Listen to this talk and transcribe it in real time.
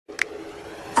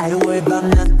I don't worry about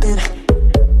nothing.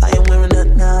 I am wearing a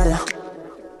nada.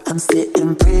 I'm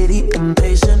sitting pretty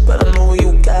impatient, but I know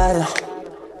you gotta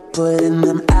put in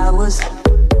them hours.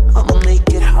 I'ma make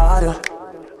it harder.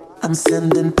 I'm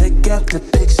sending pick after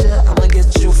picture. I'ma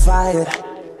get you fired.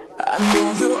 I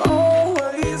know you're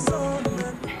always on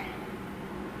that.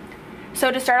 So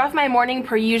to start off my morning,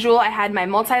 per usual, I had my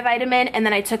multivitamin, and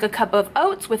then I took a cup of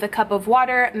oats with a cup of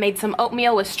water, made some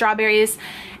oatmeal with strawberries,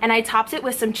 and I topped it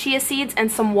with some chia seeds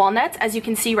and some walnuts, as you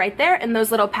can see right there in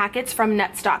those little packets from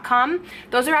nuts.com.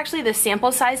 Those are actually the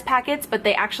sample size packets, but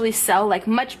they actually sell like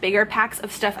much bigger packs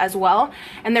of stuff as well,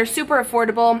 and they're super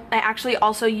affordable. I actually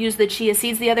also used the chia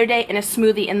seeds the other day in a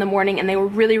smoothie in the morning, and they were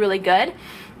really, really good.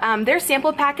 Their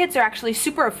sample packets are actually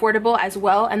super affordable as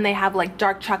well, and they have like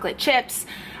dark chocolate chips,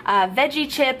 veggie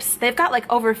chips. They've got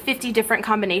like over 50 different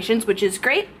combinations, which is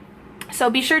great. So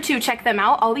be sure to check them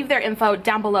out. I'll leave their info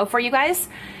down below for you guys.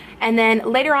 And then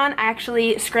later on, I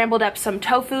actually scrambled up some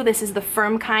tofu. This is the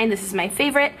firm kind. This is my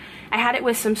favorite. I had it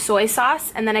with some soy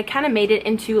sauce, and then I kind of made it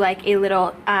into like a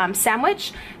little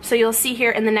sandwich. So you'll see here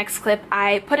in the next clip,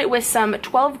 I put it with some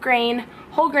 12-grain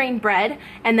whole grain bread,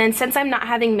 and then since I'm not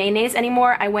having mayonnaise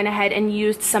anymore, I went ahead and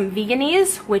used some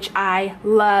Veganese, which I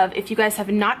love. If you guys have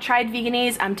not tried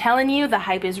Veganese, I'm telling you, the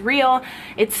hype is real.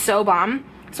 It's so bomb.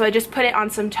 So I just put it on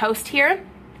some toast here,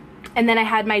 and then I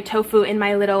had my tofu in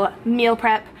my little meal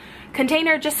prep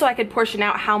container just so I could portion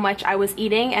out how much I was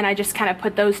eating, and I just kind of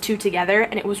put those two together,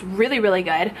 and it was really, really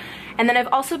good. And then I've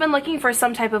also been looking for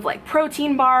some type of like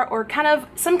protein bar or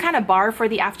some kind of bar for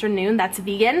the afternoon that's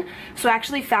vegan. So I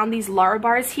actually found these Lara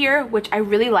bars here, which I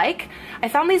really like. I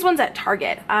found these ones at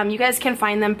Target. You guys can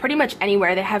find them pretty much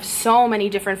anywhere. They have so many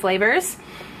different flavors.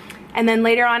 And then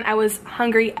later on, I was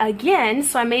hungry again,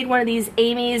 so I made one of these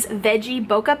Amy's veggie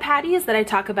boca patties that I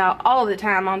talk about all the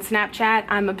time on Snapchat.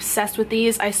 I'm obsessed with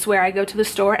these. I swear, I go to the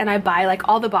store and I buy like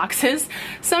all the boxes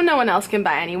so no one else can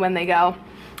buy any when they go.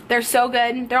 They're so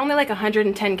good. They're only like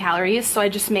 110 calories, so I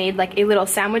just made like a little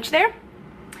sandwich there.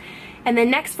 And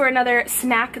then next for another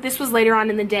snack, this was later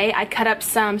on in the day, I cut up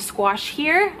some squash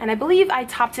here, and I believe I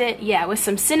topped it, yeah, with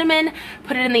some cinnamon,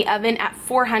 put it in the oven at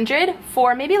 400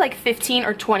 for maybe like 15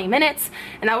 or 20 minutes,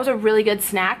 and that was a really good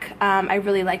snack. I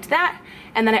really liked that.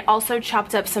 And then I also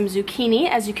chopped up some zucchini,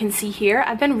 as you can see here.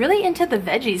 I've been really into the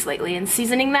veggies lately and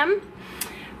seasoning them.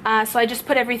 So I just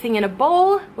put everything in a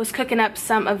bowl, was cooking up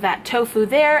some of that tofu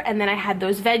there, and then I had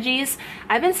those veggies.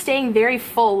 I've been staying very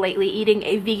full lately, eating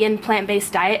a vegan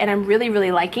plant-based diet, and I'm really,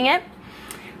 really liking it.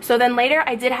 So then later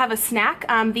I did have a snack.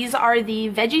 These are the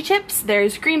veggie chips.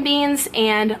 There's green beans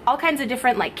and all kinds of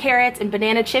different like carrots and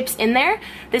banana chips in there.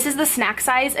 This is the snack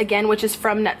size, again, which is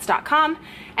from nuts.com.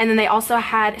 And then they also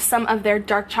had some of their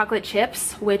dark chocolate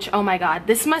chips, which, oh my god,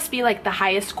 this must be like the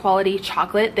highest quality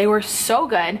chocolate. They were so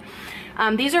good.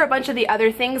 These are a bunch of the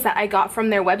other things that I got from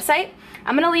their website.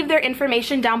 I'm going to leave their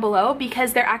information down below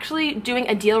because they're actually doing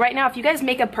a deal right now. If you guys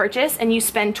make a purchase and you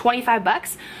spend 25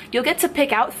 bucks, you'll get to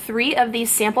pick out 3 of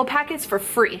these sample packets for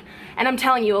free. And I'm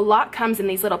telling you, a lot comes in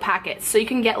these little packets. So you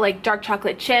can get like dark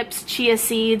chocolate chips, chia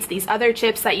seeds, these other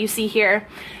chips that you see here.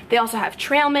 They also have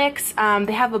trail mix.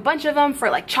 They have a bunch of them for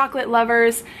like chocolate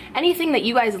lovers. Anything that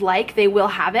you guys like, they will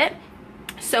have it.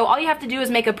 So all you have to do is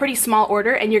make a pretty small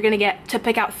order, and you're gonna get to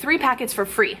pick out 3 packets for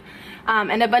free.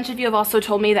 And a bunch of you have also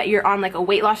told me that you're on like a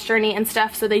weight loss journey and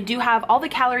stuff, so they do have all the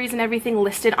calories and everything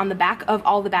listed on the back of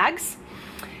all the bags.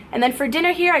 And then for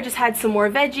dinner here, I just had some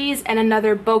more veggies and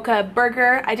another boca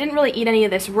burger. I didn't really eat any of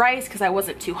this rice because I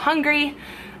wasn't too hungry.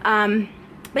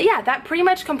 But yeah, that pretty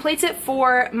much completes it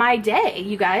for my day,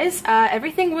 you guys.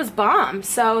 Everything was bomb.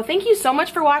 So thank you so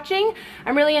much for watching.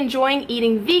 I'm really enjoying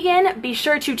eating vegan. Be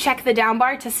sure to check the down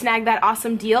bar to snag that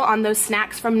awesome deal on those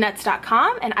snacks from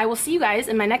nuts.com, and I will see you guys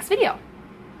in my next video.